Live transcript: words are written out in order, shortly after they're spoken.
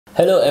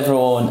Hello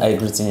everyone, I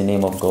greet in the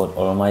name of God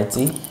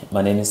Almighty.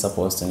 My name is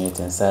Apostle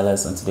Newton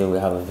Silas, and today we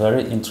have a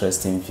very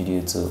interesting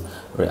video to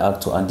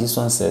react to, and this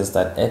one says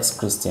that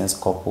ex-Christians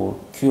couple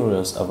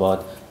curious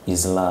about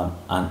Islam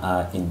and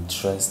are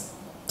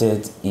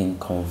interested in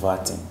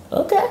converting.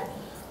 Okay,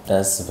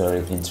 that's a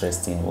very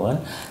interesting one.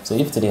 So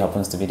if today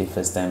happens to be the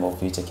first time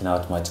of you checking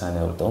out my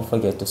channel, don't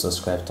forget to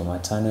subscribe to my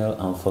channel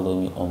and follow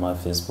me on my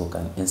Facebook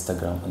and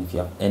Instagram. And if you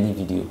have any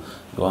video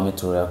you want me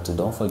to react to,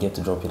 don't forget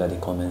to drop it at the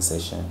comment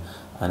section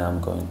and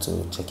I'm going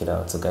to check it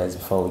out. So guys,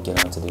 before we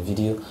get on to the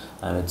video,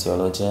 I'm a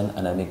theologian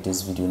and I make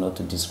this video not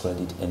to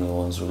discredit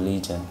anyone's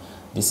religion.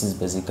 This is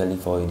basically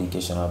for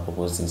educational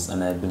purposes,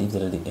 and I believe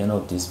that at the end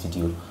of this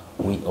video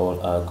we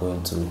all are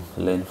going to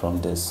learn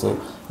from this. So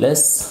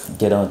let's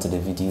get on to the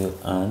video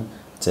and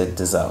check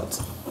this out.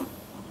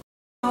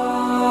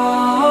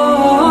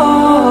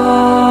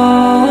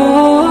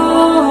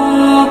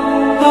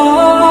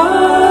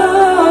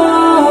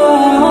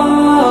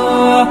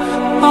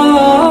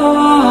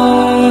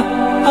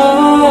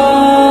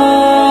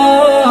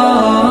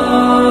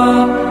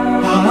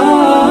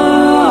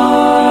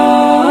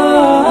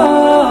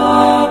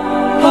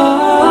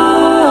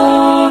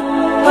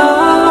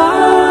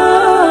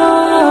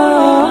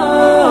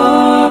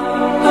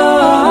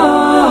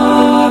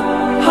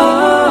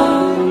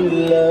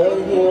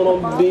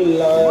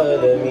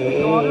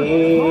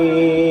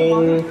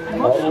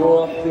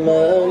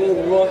 الرحمن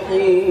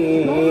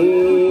الرحيم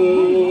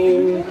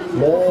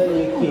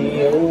مالك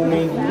يوم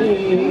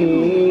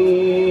الدين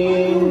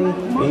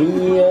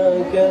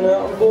إياك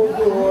نعبد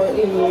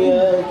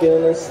وإياك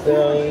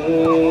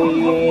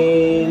نستعين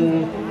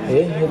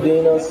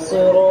اهدنا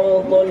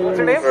الصراط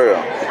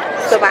المستقيم.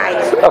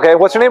 Okay,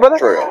 what's your name, brother?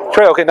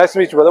 Trey. Okay, nice to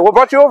meet you, brother. What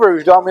brought you over, if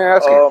you don't mind me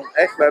asking?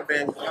 Actually, I've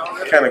been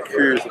kind of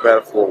curious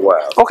about it for a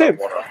while. Okay,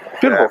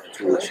 beautiful.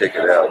 To check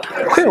it out.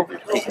 Okay.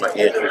 Pique my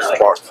interest,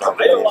 spark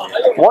something in me.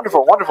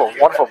 Wonderful, wonderful,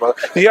 wonderful, brother.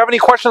 Do you have any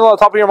questions on the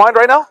top of your mind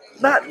right now?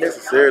 Not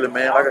necessarily,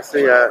 man. Like I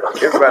say,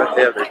 everybody has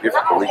their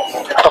different beliefs.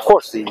 Of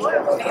course. See,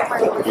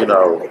 you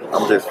know,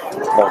 I'm just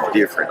more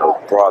different or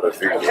broader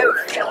view of,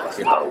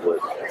 you know, what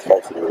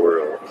most of the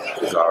world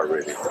is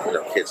already, you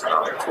know, catching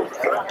on to.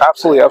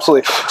 Absolutely,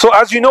 absolutely. So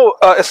as you know,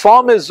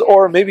 Islam is,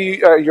 or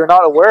maybe you're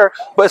not aware,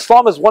 but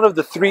Islam is one of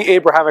the three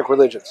Abrahamic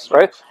religions,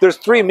 right? There's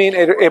three main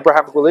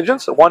Abrahamic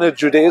religions. One is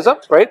Judaism,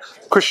 right?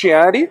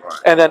 Christianity,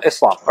 and then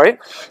Islam, right?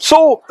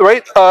 So,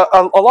 right,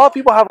 a lot of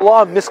people have a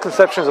lot of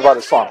misconceptions about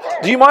Islam.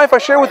 Do you mind if I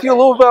share with you a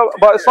little bit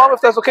about Islam,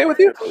 if that's okay with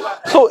you?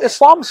 So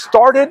Islam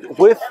started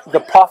with the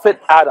Prophet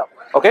Adam.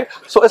 Okay,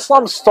 so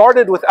Islam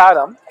started with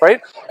Adam,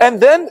 right? And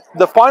then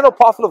the final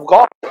prophet of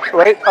God,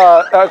 right,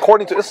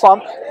 according to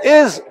Islam,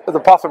 is the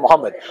Prophet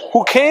Muhammad,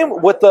 who came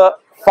with the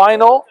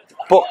final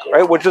book,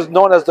 right, which is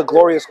known as the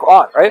glorious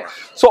Quran, right?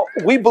 So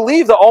we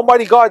believe that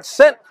Almighty God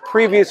sent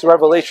previous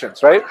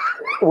revelations, right?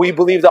 We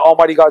believe that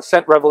Almighty God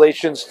sent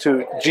revelations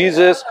to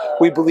Jesus.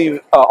 We believe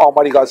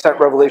Almighty God sent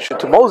revelation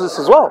to Moses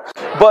as well.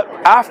 But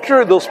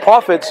after those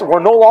prophets were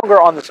no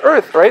longer on this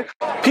earth, right,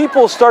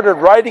 people started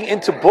writing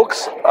into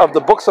books of the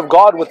books of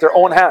God with their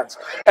own hands,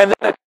 and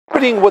then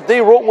interpreting what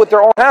they wrote with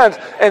their own hands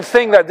and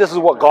saying that this is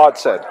what God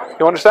said.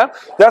 You understand?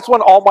 That's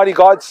when Almighty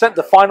God sent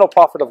the final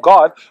prophet of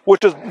God,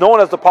 which is known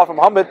as the Prophet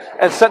Muhammad,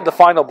 and sent the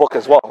final book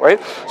as well, right?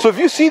 So if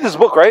you see this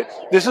book, right,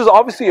 this is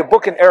obviously a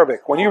book in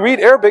Arabic. When you read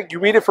Arabic, you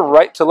read it from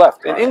right to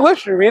left. In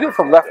English, you read it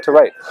from left to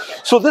right.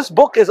 So this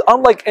book is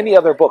unlike any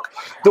other book.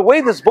 The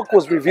way this book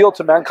was revealed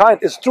to mankind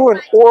is through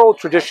an oral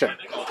tradition.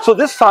 So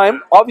this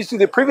time, obviously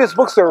the previous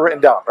books that were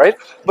written down, right?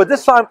 But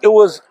this time it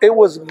was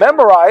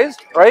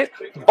memorized, right,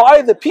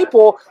 by the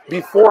people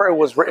before it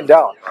was written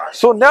down.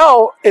 So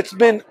now it's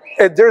been,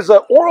 there's an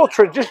oral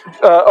tradition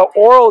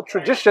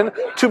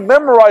to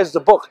memorize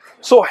the book.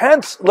 So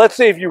hence, let's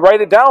say if you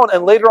write it down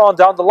and later on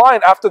down the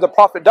line, after the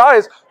prophet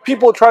dies,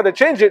 people try to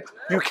change it,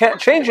 you can't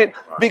change it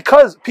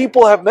because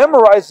people have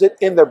memorized it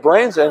in their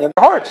brains and in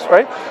their hearts,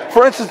 right?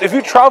 For instance, if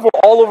you travel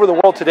all over the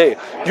world today,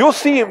 you'll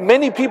see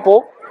many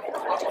people,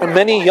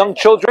 many young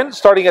children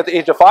starting at the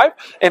age of 5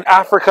 in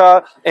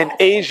Africa, in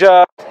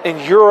Asia, in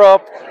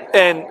Europe,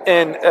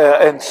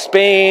 in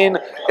Spain,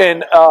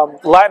 in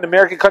Latin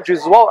American countries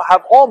as well,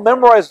 have all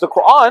memorized the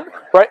Quran,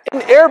 right,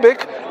 in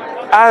Arabic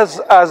as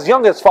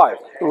young as 5,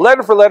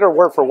 letter for letter,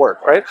 word for word,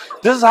 right?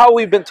 This is how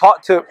we've been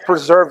taught to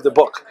preserve the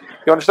book.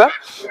 You understand?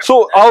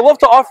 So I'd love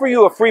to offer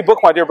you a free book,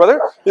 my dear brother.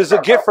 This is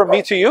a gift from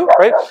me to you,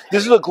 right?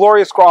 This is the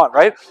glorious Quran,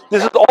 right?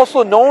 This is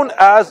also known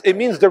as, it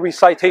means the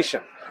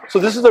recitation. So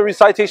this is the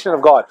recitation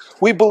of God.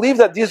 We believe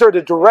that these are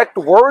the direct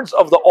words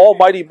of the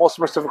Almighty, most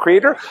merciful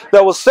Creator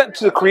that was sent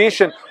to the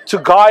creation to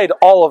guide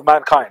all of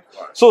mankind.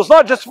 So it's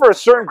not just for a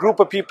certain group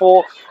of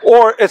people,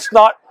 or it's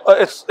not.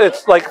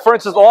 It's like, for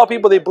instance, a lot of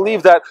people, they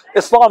believe that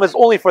Islam is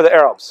only for the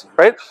Arabs,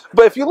 right?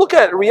 But if you look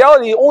at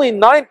reality, only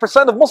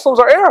 9% of Muslims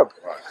are Arab.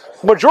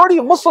 Majority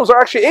of Muslims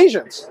are actually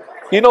Asians.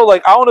 You know,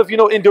 like, I don't know if you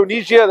know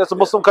Indonesia, that's a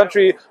Muslim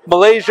country.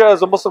 Malaysia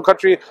is a Muslim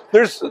country.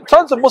 There's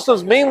tons of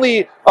Muslims,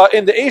 mainly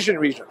in the Asian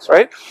regions,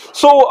 right?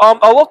 So I'd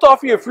love to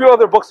offer you a few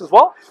other books as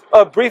well.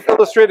 A Brief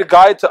Illustrated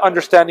Guide to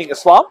Understanding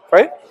Islam,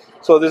 right?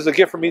 So this is a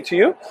gift from me to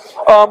you.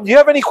 Do you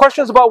have any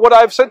questions about what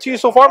I've said to you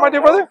so far, my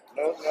dear brother?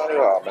 No, not at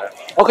all, man.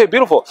 Okay,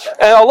 beautiful.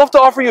 And I'd love to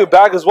offer you a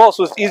bag as well,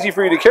 so it's easy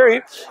for you to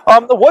carry.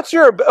 What's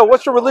your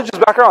religious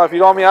background, if you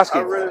don't mind me I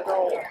asking? really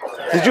don't.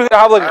 Did you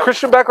have like a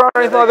Christian background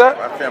or anything like that?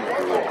 My family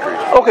grew up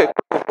Christian. Okay,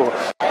 cool.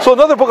 So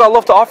another book I'd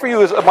love to offer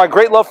you is My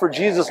Great Love for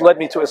Jesus Led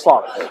Me to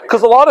Islam.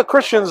 Because a lot of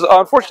Christians,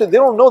 unfortunately, they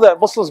don't know that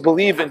Muslims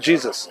believe in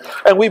Jesus.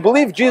 And we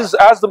believe Jesus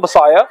as the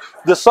Messiah,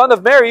 the son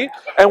of Mary,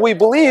 and we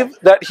believe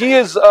that he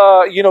is,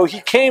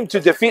 he came to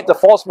defeat the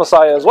false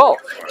Messiah as well.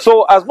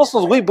 So as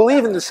Muslims, we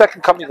believe in the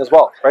second coming as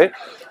well, right?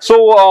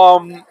 So,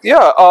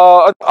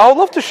 I would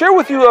love to share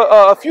with you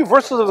a few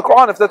verses of the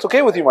Quran, if that's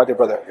okay with you, my dear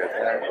brother.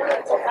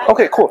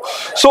 Okay, cool.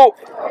 So,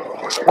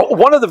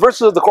 one of the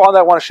verses of the Quran that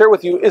I want to share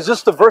with you is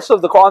just the verse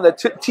of the Quran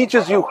that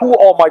teaches you who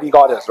Almighty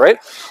God is, right?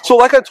 So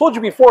like I told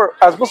you before,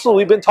 as Muslims,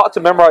 we've been taught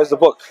to memorize the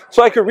book.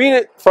 So I could read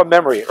it from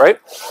memory, right?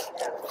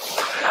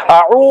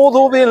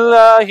 أعوذ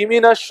بالله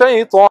من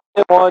الشيطان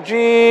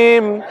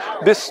الرجيم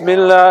بسم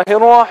الله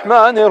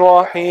الرحمن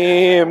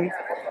الرحيم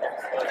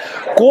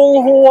قل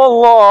هو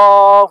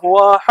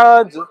الله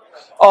أحد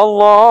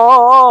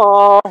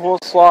الله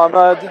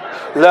الصمد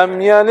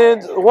لم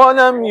يلد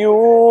ولم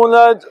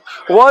يولد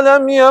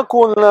ولم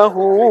يكن له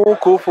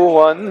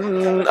كفوا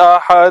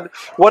أحد.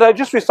 What I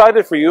just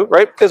recited for you,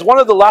 right, is one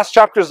of the last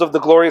chapters of the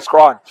glorious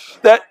Quran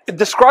that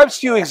describes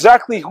to you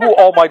exactly who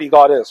Almighty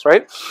God is,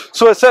 right?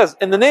 So it says,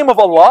 in the name of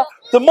Allah,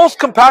 the most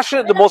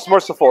compassionate, the most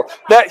merciful,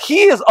 that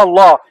He is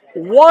Allah,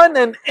 one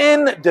and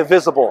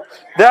indivisible.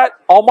 That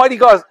Almighty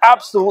God is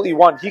absolutely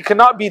one. He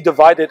cannot be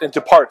divided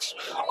into parts.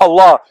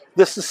 Allah,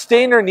 the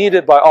sustainer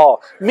needed by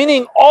all.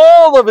 Meaning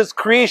all of His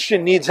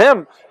creation needs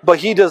Him, but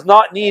He does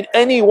not need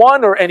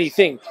anyone or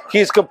anything. He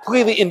is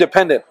completely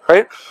independent,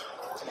 right?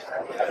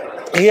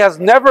 He has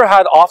never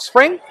had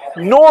offspring,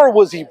 nor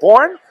was He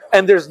born,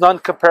 and there's none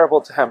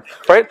comparable to Him,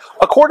 right?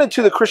 According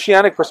to the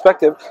Christianic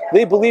perspective,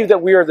 they believe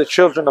that we are the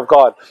children of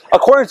God.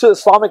 According to the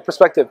Islamic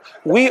perspective,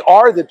 we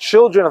are the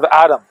children of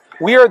Adam.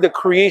 We are the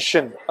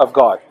creation of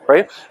God,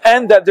 right?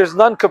 And that there's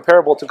none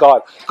comparable to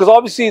God. Because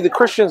obviously the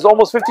Christians,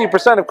 almost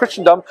 50% of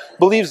Christendom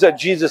believes that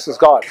Jesus is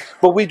God.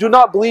 But we do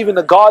not believe in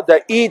a God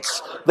that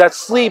eats, that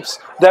sleeps,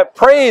 that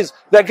prays,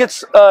 that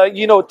gets,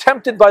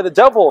 tempted by the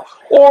devil,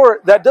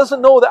 or that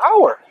doesn't know the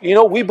hour.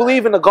 We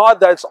believe in a God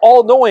that's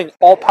all-knowing,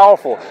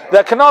 all-powerful,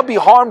 that cannot be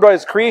harmed by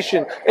His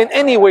creation in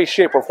any way,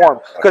 shape, or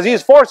form. Because He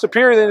is far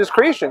superior than His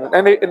creation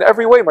in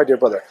every way, my dear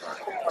brother.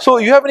 So,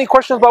 you have any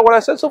questions about what I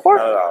said so far?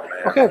 No,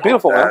 man. Okay,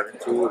 beautiful, man.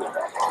 Attitude.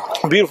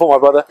 Beautiful, my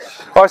brother.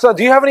 All right, so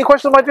do you have any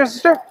questions, my dear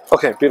sister?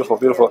 Okay, beautiful,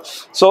 beautiful.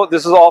 So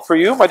this is all for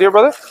you, my dear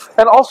brother.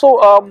 And also,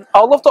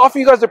 I'd love to offer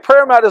you guys a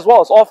prayer mat as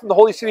well. It's all from the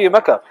holy city of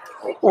Mecca.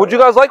 Would you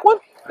guys like one?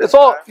 It's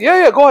all,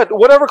 yeah, go ahead.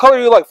 Whatever color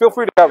you like, feel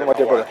free to have it, my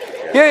dear brother.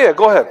 Yeah,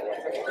 go ahead.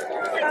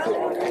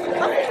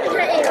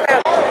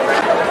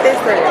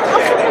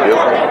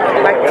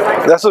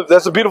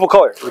 That's a beautiful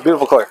color. It's a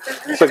beautiful color.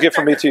 It's a gift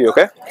from me to you,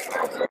 okay?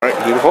 All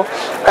right, beautiful.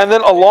 And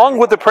then along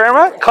with the prayer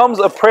mat comes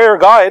a prayer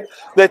guide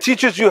that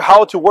teaches you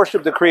how to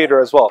worship the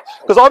Creator as well.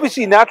 Because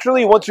obviously,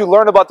 naturally, once you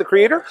learn about the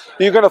Creator,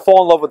 you're going to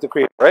fall in love with the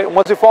Creator, right? And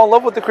once you fall in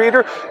love with the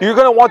Creator, you're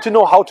going to want to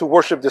know how to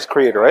worship this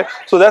Creator, right?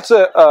 So that's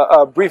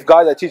a brief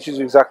guide that teaches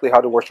you exactly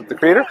how to worship the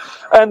Creator.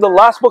 And the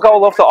last book I would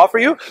love to offer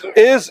you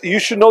is You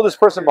Should Know This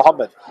Person,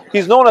 Muhammad.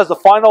 He's known as the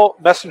final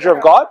messenger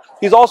of God.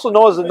 He's also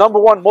known as the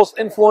 #1 most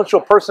influential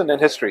person in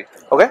history.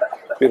 Okay?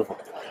 Beautiful.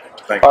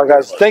 All right,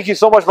 guys. Thank you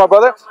so much, my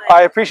brother.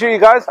 I appreciate you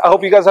guys. I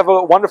hope you guys have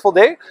a wonderful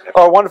day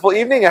or a wonderful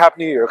evening and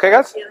Happy New Year. Okay,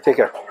 guys? Take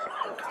care.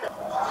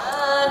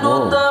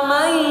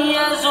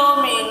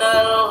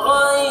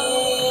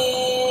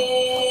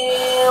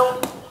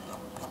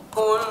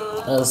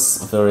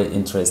 That's a very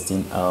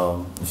interesting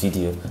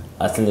video.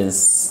 At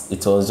least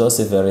it was just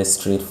a very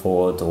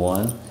straightforward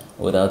one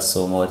without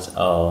so much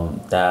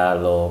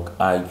dialogue,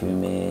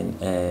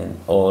 argument, and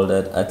all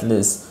that. At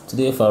least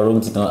today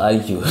Farouk did not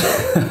argue.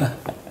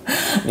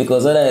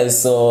 Because when I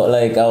saw,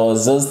 I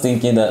was just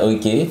thinking that,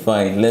 okay,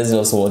 fine, let's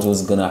just watch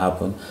what's gonna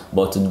happen.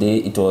 But today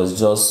it was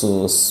just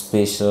so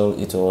special.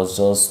 It was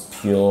just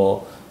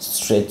pure,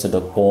 straight to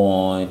the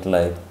point,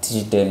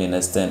 teach them,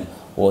 understand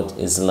what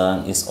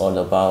Islam is all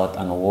about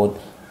and what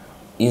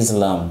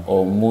Islam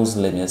or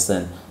Muslim,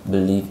 understand,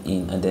 believe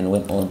in, and then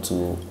went on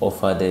to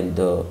offer them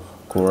the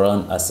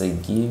Quran as a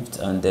gift,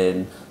 and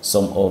then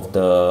some of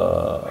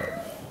the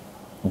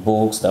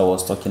books that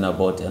was talking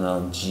about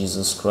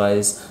Jesus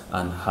Christ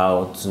and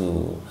how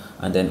to,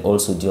 and then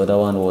also the other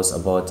one was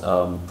about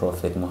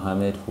Prophet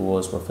Muhammad, who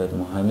was Prophet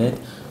Muhammad,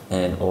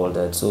 and all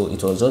that. So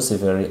it was just a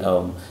very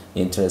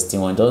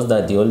interesting one. Just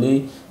that the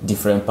only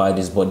different part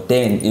is, but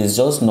then it's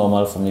just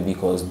normal for me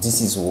because this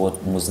is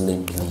what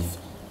Muslims believe.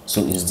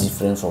 So it's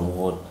different from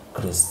what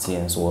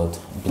Christians would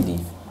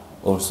believe.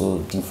 Also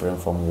different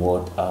from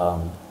what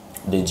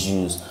the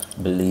Jews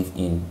believe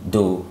in,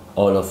 though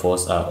all of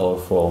us are all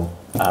from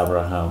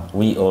Abraham.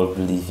 We all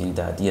believe in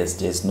that. Yes,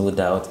 there's no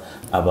doubt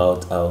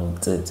about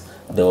that.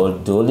 The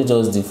only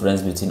just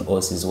difference between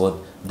us is what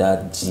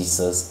that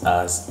Jesus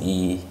as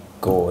a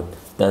God.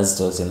 That's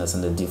just in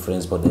the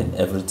difference, but then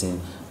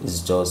everything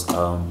is just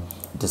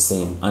the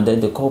same. And then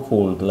the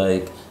couple,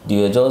 like,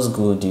 they were just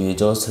good, they were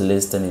just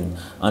listening.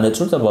 And the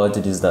truth about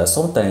it is that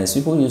sometimes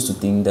people used to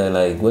think that,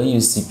 like, when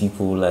you see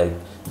people like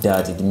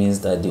that, it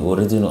means that they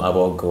already know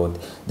about God.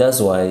 That's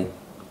why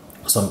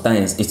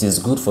sometimes it is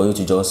good for you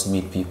to just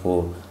meet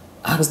people,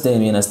 ask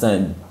them, you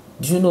understand,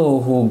 do you know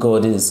who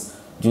God is?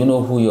 Do you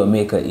know who your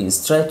maker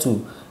is? Try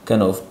to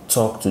kind of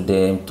talk to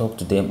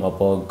them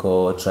about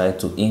God, try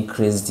to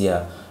increase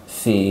their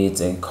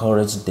faith,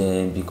 encourage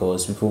them,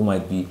 because people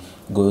might be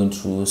going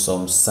through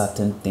some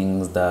certain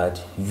things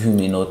that you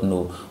may not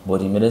know,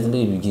 but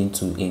immediately you begin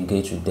to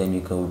engage with them,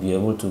 you can be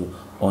able to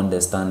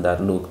understand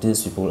that, look,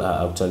 these people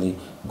are actually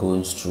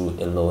going through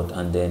a lot,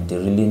 and then they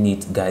really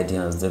need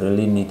guidance, they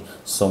really need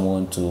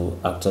someone to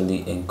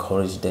actually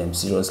encourage them.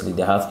 Seriously,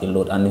 they have a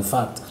lot. And in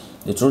fact,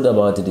 the truth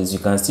about it is, you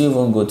can still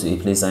even go to a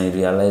place and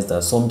realize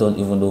that some don't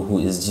even know who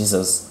is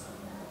Jesus.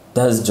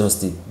 That's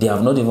just it. They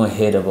have not even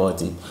heard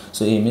about it.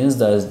 So it means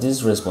that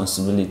this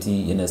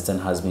responsibility, in a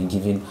sense, has been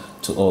given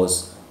to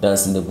us.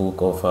 That's in the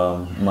book of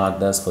Mark.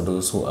 That's for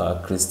those who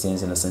are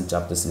Christians, in a sense,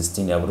 chapter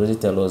 16. They have already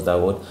tell us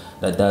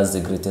that that's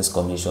the greatest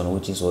commission,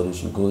 which is what we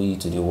should go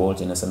into the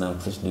world, in a sense, and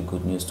preach the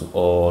good news to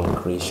all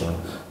creation.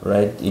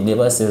 Right? It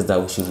never says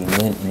that we should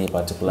remain in a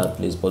particular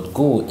place, but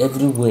go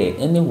everywhere,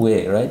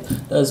 anywhere. Right?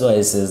 That's why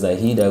it says that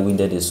he that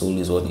winneth the soul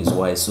is what is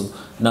wise. So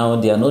now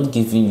they are not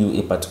giving you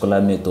a particular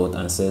method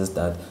and says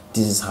that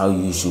this is how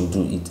you should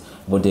do it,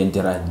 but then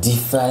there are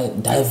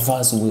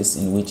diverse ways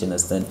in which,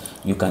 understand,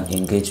 you can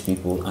engage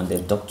people and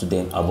then talk to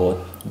them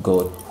about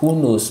God. Who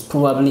knows,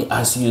 probably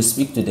as you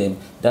speak to them,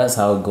 that's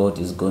how God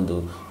is going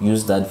to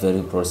use that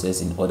very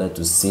process in order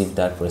to save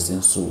that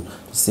person's soul,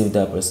 to save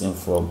that person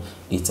from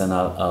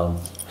eternal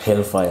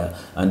hellfire.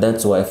 And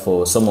that's why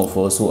for some of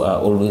us who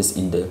are always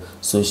in the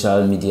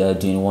social media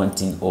doing one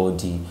thing or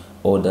the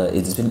other,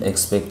 it's been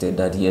expected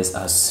that, yes,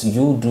 as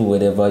you do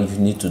whatever you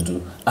need to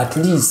do, at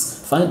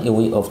least find a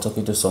way of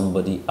talking to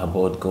somebody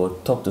about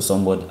God, talk to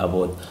somebody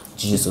about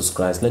Jesus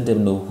Christ, let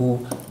them know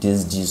who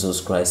this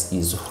Jesus Christ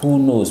is. Who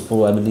knows,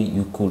 probably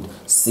you could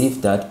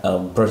save that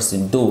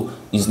person, though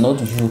it's not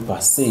you per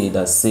se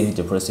that saved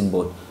the person,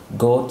 but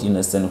God, in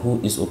a sense,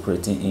 who is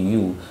operating in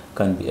you,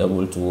 can be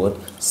able to what,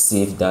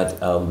 save that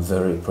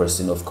very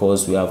person. Of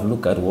course, we have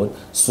looked at what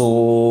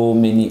so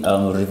many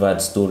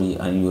revered story,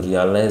 and you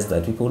realize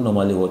that people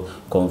normally would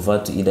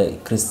convert to either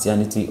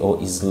Christianity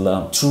or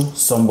Islam through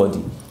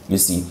somebody, you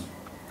see.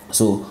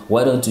 So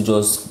why don't you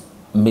just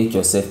make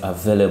yourself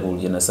available,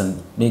 you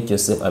understand, make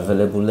yourself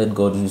available, let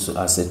God use you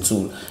as a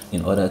tool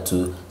in order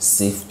to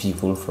save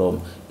people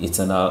from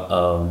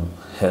eternal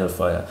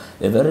hellfire.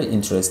 A very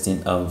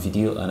interesting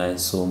video, and I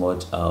so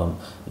much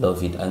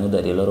love it. I know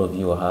that a lot of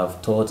you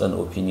have thoughts and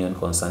opinion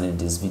concerning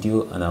this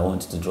video, and I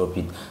want to drop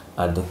it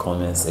at the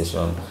comment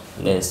section.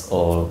 Let's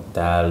all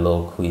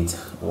dialogue with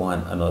one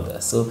another.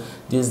 So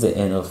this is the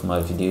end of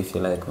my video. If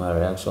you like my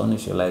reaction,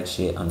 if you like,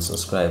 share and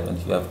subscribe, and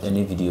if you have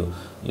any video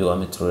you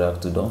want me to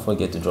react to, don't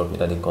forget to drop it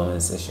at the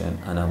comment section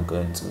and I'm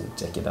going to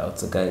check it out.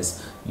 So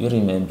guys, you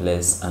remain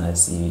blessed, and I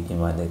see you in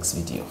my next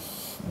video.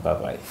 Bye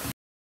bye.